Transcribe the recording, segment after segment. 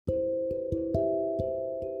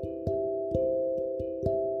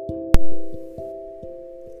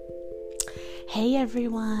Hey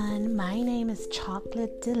everyone, my name is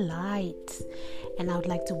Chocolate Delight, and I would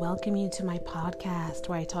like to welcome you to my podcast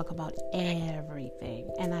where I talk about everything,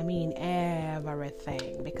 and I mean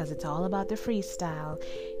everything, because it's all about the freestyle.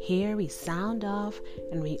 Here we sound off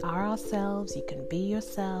and we are ourselves. You can be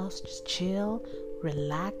yourselves, just chill,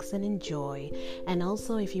 relax and enjoy. And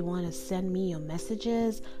also, if you want to send me your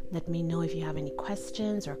messages, let me know if you have any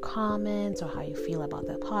questions or comments or how you feel about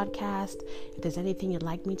the podcast. If there's anything you'd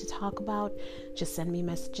like me to talk about, just send me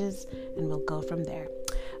messages and we'll go from there.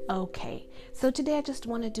 Okay, so today I just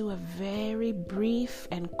want to do a very brief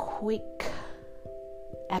and quick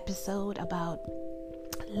episode about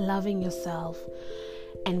loving yourself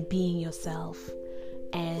and being yourself,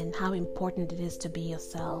 and how important it is to be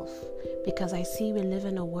yourself, because I see we live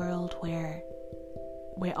in a world where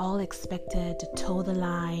we're all expected to toe the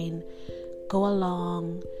line, go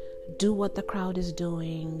along, do what the crowd is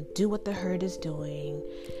doing, do what the herd is doing,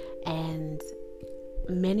 and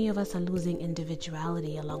many of us are losing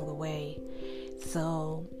individuality along the way.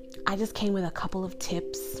 So I just came with a couple of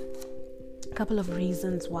tips, a couple of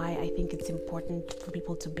reasons why I think it's important for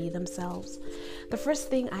people to be themselves. The first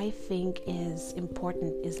thing I think is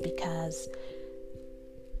important is because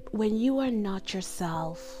when you are not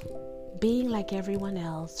yourself, being like everyone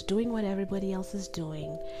else, doing what everybody else is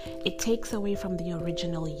doing, it takes away from the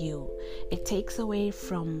original you. It takes away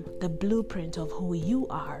from the blueprint of who you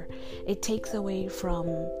are. It takes away from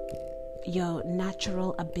your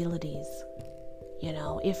natural abilities. You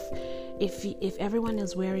know, if everyone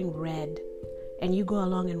is wearing red and you go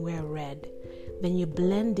along and wear red, then you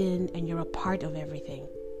blend in and you're a part of everything.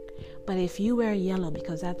 But if you wear yellow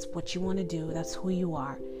because that's what you want to do, that's who you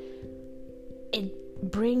are,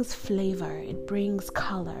 it brings flavor, it brings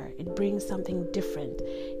color, it brings something different,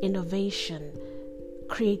 innovation,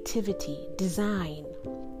 creativity, design,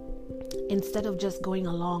 instead of just going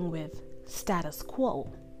along with status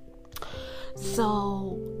quo.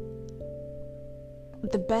 So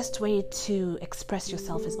the best way to express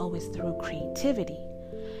yourself is always through creativity.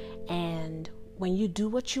 And when you do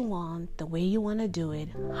what you want, the way you want to do it,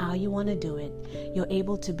 how you want to do it, you're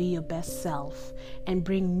able to be your best self and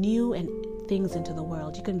bring new and things into the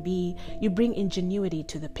world. You bring ingenuity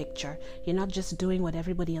to the picture. You're not just doing what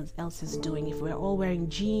everybody else is doing. If we're all wearing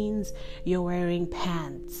jeans, you're wearing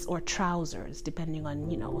pants or trousers, depending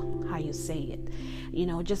on, how you say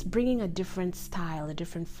it. Just bringing a different style, a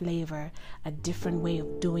different flavor, a different way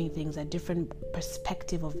of doing things, a different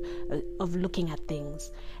perspective of looking at things.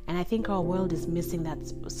 And I think our world is missing that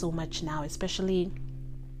so much now, especially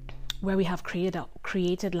where we have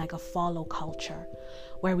created like a follow culture,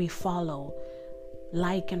 where we follow,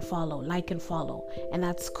 like and follow. And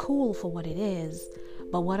that's cool for what it is.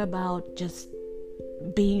 But what about just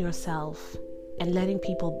being yourself and letting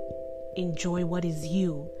people enjoy what is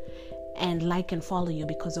you and like and follow you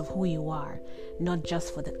because of who you are, not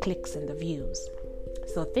just for the clicks and the views?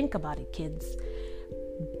 So think about it, kids.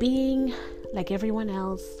 Being like everyone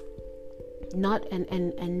else, not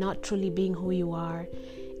truly being who you are,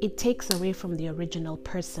 it takes away from the original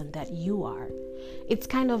person that you are. It's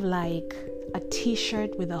kind of like a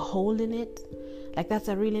t-shirt with a hole in it. Like, that's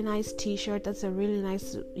a really nice t-shirt, that's a really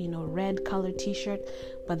nice, red colored t-shirt,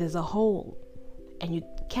 but there's a hole and you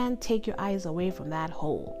can't take your eyes away from that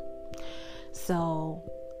hole. So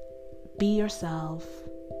be yourself,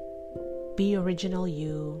 be original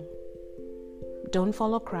you. Don't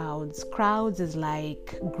follow crowds. Crowds is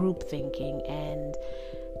like group thinking, and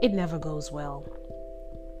it never goes well.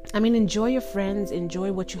 I mean, enjoy your friends,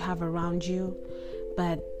 enjoy what you have around you,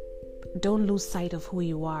 but don't lose sight of who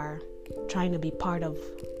you are, trying to be part of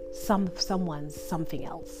someone's something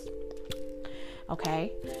else.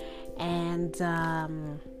 Okay? And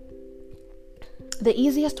the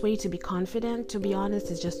easiest way to be confident, to be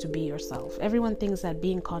honest, is just to be yourself. Everyone thinks that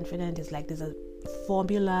being confident is like there's a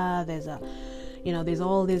formula, there's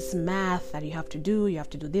all this math that you have to do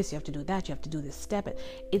this, you have to do that, you have to do this step.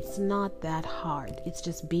 It's not that hard. It's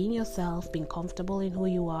just being yourself, being comfortable in who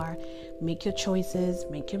you are, make your choices,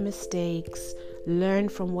 make your mistakes, learn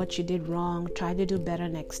from what you did wrong, try to do better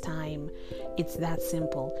next time. It's that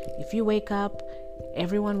simple. If you wake up,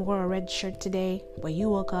 everyone wore a red shirt today, but you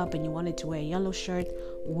woke up and you wanted to wear a yellow shirt,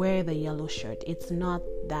 wear the yellow shirt. It's not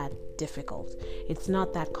that difficult. It's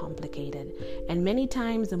not that complicated. And many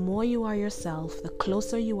times, the more you are yourself, the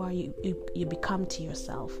closer you are, you become to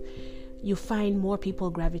yourself, you find more people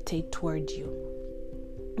gravitate toward you,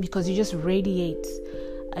 because you just radiate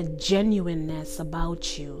a genuineness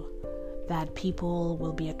about you that people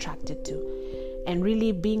will be attracted to. And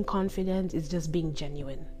really, being confident is just being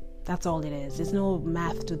genuine. That's all it is. There's no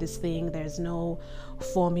math to this thing. There's no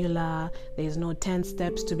formula. There's no 10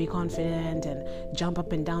 steps to be confident and jump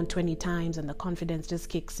up and down 20 times and the confidence just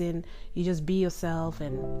kicks in. You just be yourself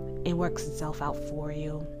and it works itself out for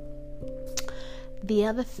you. The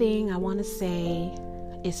other thing I want to say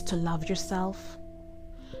is to love yourself.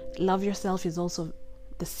 Love yourself is also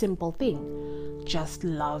the simple thing. Just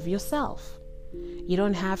love yourself. You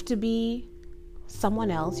don't have to be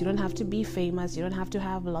someone else. You don't have to be famous. You don't have to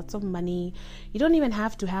have lots of money. You don't even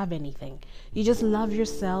have to have anything. You just love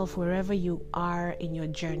yourself wherever you are in your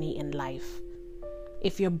journey in life.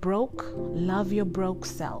 If you're broke, love your broke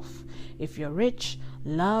self. If you're rich,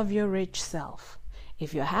 love your rich self.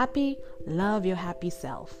 If you're happy, love your happy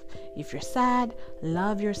self. If you're sad,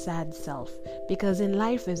 love your sad self. Because in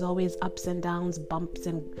life, there's always ups and downs, bumps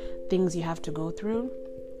and things you have to go through.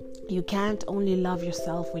 You can't only love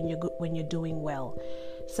yourself when you're doing well.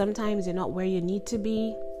 Sometimes you're not where you need to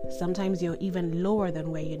be. Sometimes you're even lower than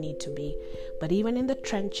where you need to be. But even in the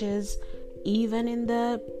trenches, even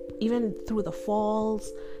through the falls,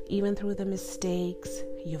 even through the mistakes,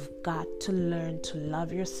 you've got to learn to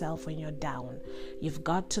love yourself when you're down. You've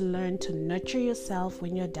got to learn to nurture yourself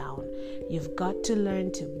when you're down. You've got to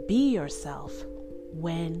learn to be yourself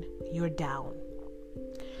when you're down.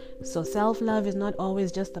 So self-love is not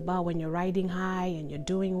always just about when you're riding high and you're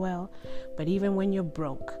doing well, but even when you're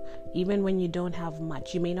broke, even when you don't have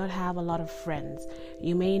much, you may not have a lot of friends,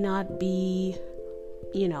 you may not be,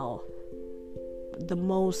 the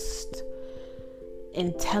most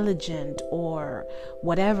intelligent or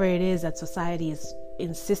whatever it is that society is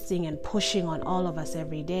insisting and pushing on all of us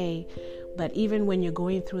every day. But even when you're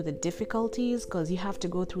going through the difficulties, because you have to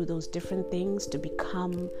go through those different things to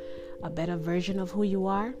become a better version of who you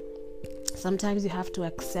are, sometimes you have to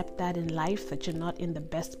accept that in life, that you're not in the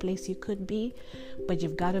best place you could be, but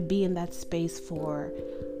you've got to be in that space for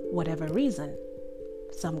whatever reason.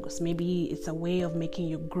 Maybe it's a way of making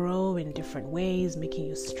you grow in different ways, making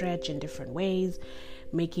you stretch in different ways,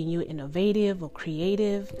 making you innovative or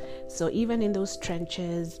creative. So even in those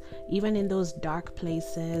trenches, even in those dark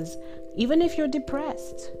places, even if you're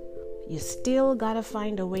depressed, you still gotta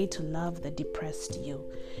find a way to love the depressed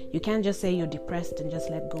you. You can't just say you're depressed and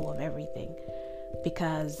just let go of everything,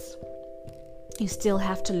 because you still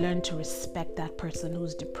have to learn to respect that person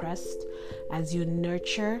who's depressed as you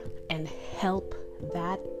nurture and help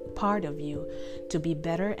that part of you to be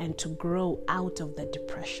better and to grow out of the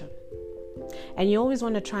depression. And you always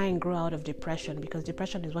want to try and grow out of depression, because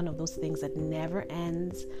depression is one of those things that never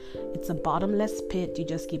ends. It's a bottomless pit. You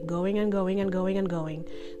just keep going and going and going and going.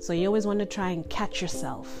 So you always want to try and catch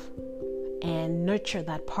yourself and nurture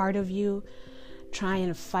that part of you. Try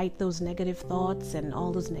and fight those negative thoughts and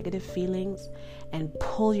all those negative feelings and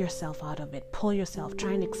pull yourself out of it.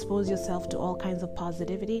 Try and expose yourself to all kinds of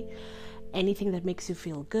positivity. Anything that makes you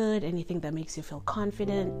feel good, anything that makes you feel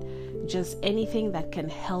confident, just anything that can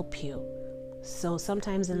help you. So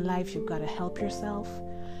sometimes in life, you've got to help yourself.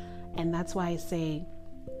 And that's why I say,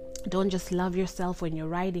 don't just love yourself when you're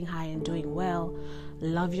riding high and doing well.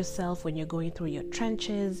 Love yourself when you're going through your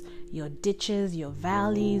trenches, your ditches, your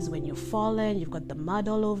valleys, when you've fallen, you've got the mud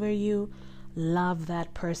all over you. Love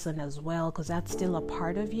that person as well, because that's still a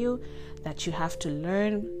part of you that you have to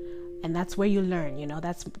learn. And that's where you learn,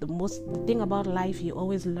 that's the thing about life. You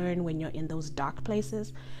always learn when you're in those dark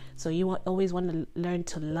places. So you always want to learn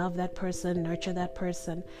to love that person, nurture that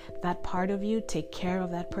person, that part of you, take care of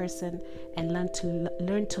that person, and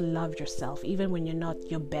learn to love yourself, even when you're not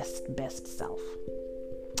your best self.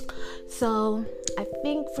 So I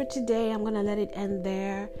think for today, I'm going to let it end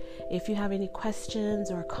there. If you have any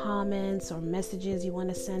questions or comments or messages you want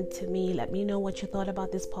to send to me, let me know what you thought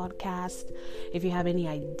about this podcast. If you have any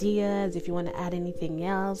ideas, if you want to add anything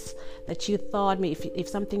else that you thought, if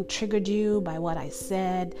something triggered you by what I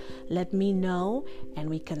said, let me know and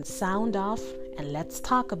we can sound off and let's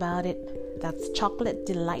talk about it. That's Chocolate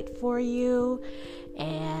Delight for you.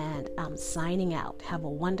 And I'm signing out. Have a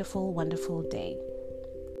wonderful, wonderful day.